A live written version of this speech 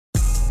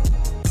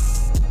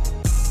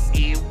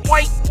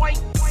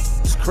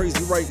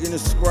crazy writing a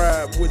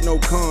scribe with no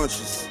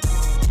conscience.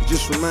 It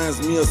just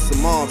reminds me of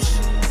some off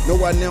shit.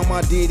 Know I now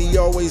my daddy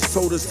always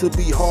told us to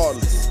be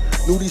heartless.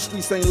 Knew these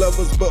streets ain't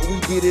lovers, but we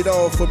did it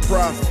all for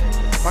profit.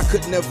 I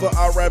could never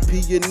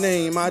RIP your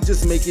name, I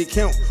just make it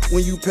count.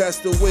 When you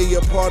passed away,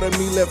 a part of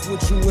me left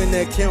with you in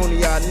that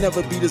county. I'd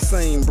never be the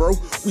same, bro.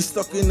 We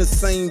stuck in the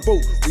same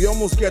boat, we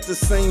almost got the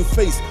same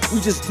face. We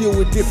just deal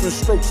with different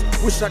strokes.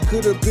 Wish I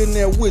could have been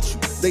there with you,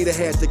 they'd have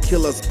had to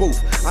kill us both.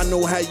 I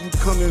know how you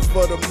coming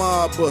for the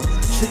mob, but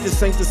shit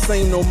just ain't the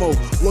same no more.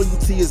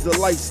 Loyalty is the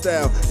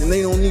lifestyle, and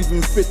they don't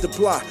even fit the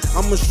plot.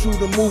 I'ma shoot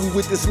a movie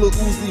with this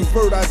little Uzi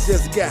Vert I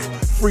just got.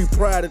 Free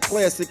Pride, a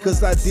classic,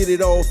 cause I did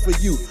it all for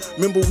you.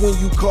 Remember when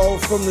you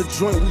called from the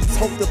joint, we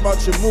talked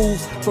about your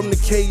moves from the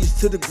cage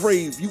to the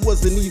grave. You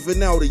wasn't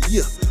even out a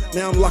year.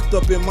 Now I'm locked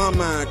up in my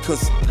mind,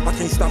 cause I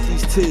can't stop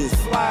these tears.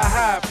 Fly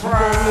high,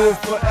 pride, gon' live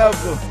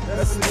forever.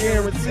 That's a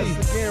guarantee.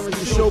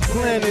 It's your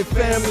planet,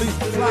 family.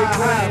 Fly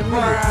high,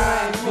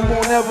 pride. We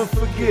won't ever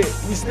forget.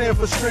 We stand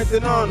for strength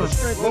and honor.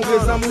 Long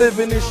as I'm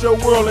living, it's your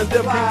world, and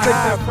death can't take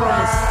that from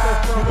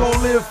us. You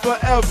gon' live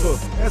forever.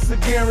 That's a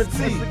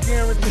guarantee.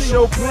 It's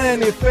your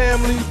planet,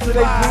 family. Till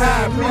they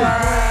plant me.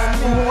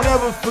 We won't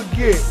ever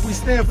forget. We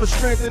stand for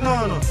strength and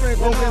honor.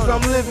 Long as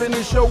I'm living,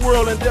 it's your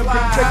world, and death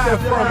can't take that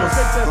from us.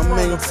 I'm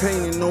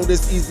maintaining, no,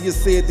 that's easier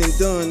said than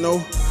done, no.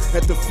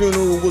 At the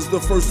funeral was the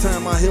first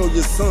time I held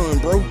your son,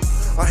 bro.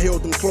 I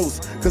held him close,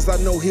 cause I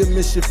know he'll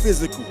miss your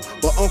physical.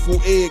 But Uncle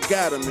Ed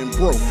got him, and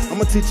bro,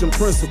 I'ma teach him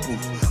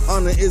principles.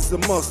 Honor is a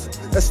must,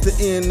 that's the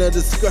end of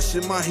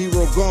discussion. My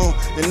hero gone,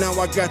 and now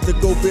I got to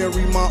go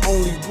bury my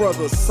only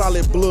brother.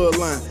 Solid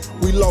bloodline,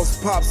 we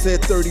lost Pops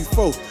at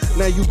 34,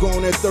 now you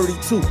gone at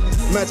 32.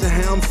 Imagine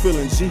how I'm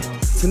feeling, G.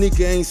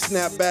 Tanika ain't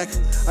snapped back,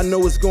 I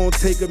know it's gonna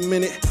take a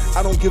minute.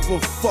 I don't give a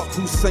fuck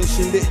who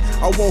sanctioned it,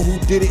 I want who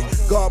did it.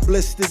 God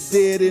bless the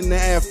dead in the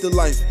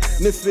afterlife.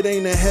 And if it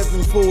ain't a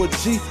heaven for a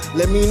G,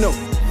 let me know.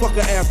 Fuck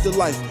a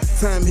afterlife.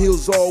 Time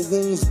heals all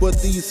wounds,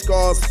 but these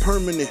scars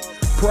permanent.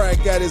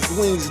 Pride got his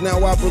wings,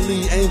 now I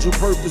believe angel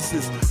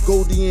purposes.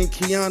 Goldie and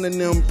Kiana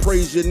and them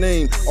praise your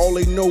name. All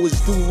they know is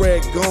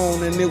do-rag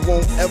gone, and it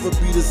won't ever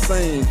be the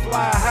same.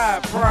 Fly high,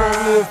 pride,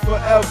 gon' live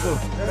forever.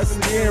 That's a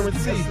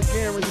guarantee.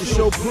 It's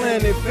your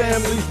planet,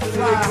 family.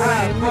 Fly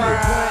high,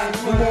 pride.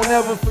 We won't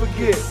ever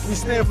forget. We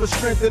stand for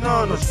strength and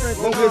honor.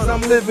 Long as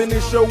I'm living,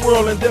 it's your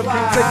world, and death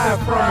can't take that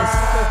from us.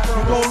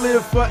 You gon'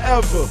 live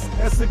forever.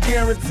 That's a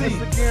guarantee.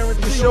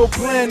 It's your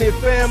planet,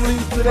 family.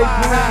 Till they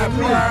plant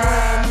me.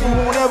 We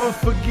won't ever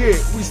forget.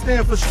 We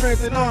stand for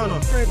strength and honor.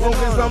 Long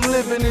as I'm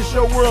living, it's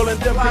your world, and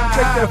death can't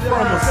take that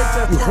from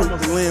us. You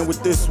hurt the land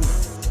with this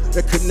one.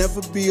 There could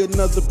never be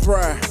another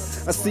Pride.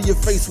 I see your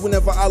face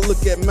whenever I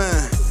look at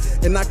mine,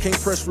 and I can't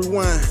press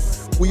rewind.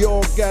 We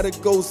all gotta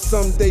go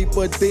someday,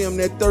 but damn,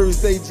 that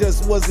Thursday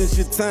just wasn't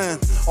your time.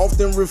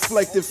 Often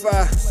reflect, if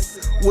I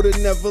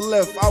would've never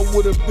left, I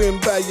would've been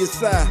by your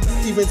side,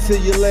 even till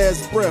your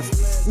last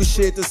breath. We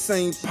shared the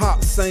same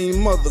pop, same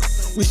mother.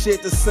 We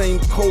shared the same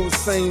code,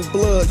 same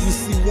blood. You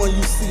see one,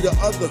 you see the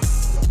other.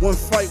 One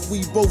fight,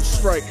 we both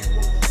strike.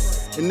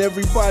 And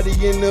everybody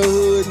in the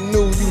hood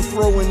knew you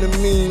throwing the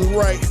mean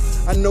right.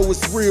 I know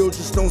it's real,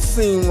 just don't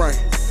seem right.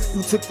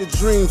 You took the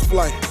dream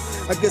flight.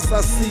 I guess I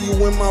see you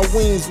when my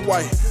wings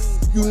white.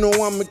 You know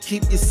I'ma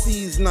keep your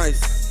seeds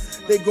nice.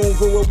 They gon'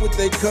 grow up with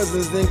their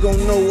cousins, then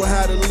gon' know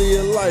how to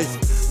live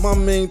life.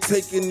 Mama ain't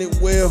taking it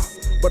well,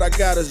 but I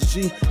got us,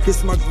 G.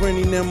 Kiss my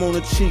granny them on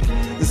the cheek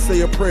and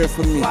say a prayer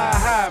for me. Fly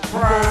high,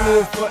 pride, gon'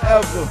 live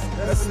forever.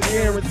 That's a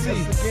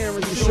guarantee.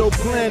 It's your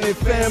planet,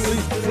 family.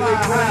 Fly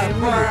high,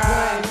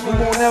 pride. We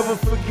won't ever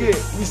forget.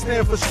 We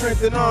stand for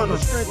strength and honor.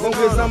 Long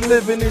as I'm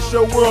living, it's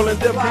your world, and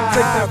death can't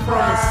take that from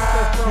us.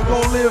 You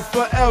gon' live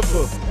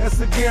forever. That's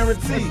a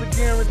guarantee.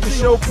 It's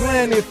your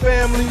planet,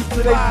 family.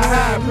 Till they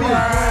plant me.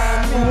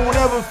 We won't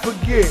ever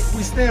forget.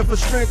 We stand for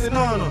strength and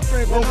honor.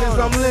 Long as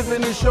I'm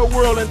living, it's your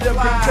world, and death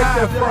can't take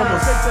that from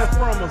us.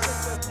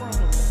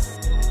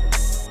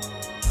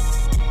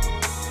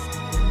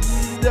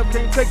 Death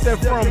can't take that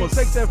from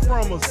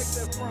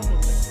us.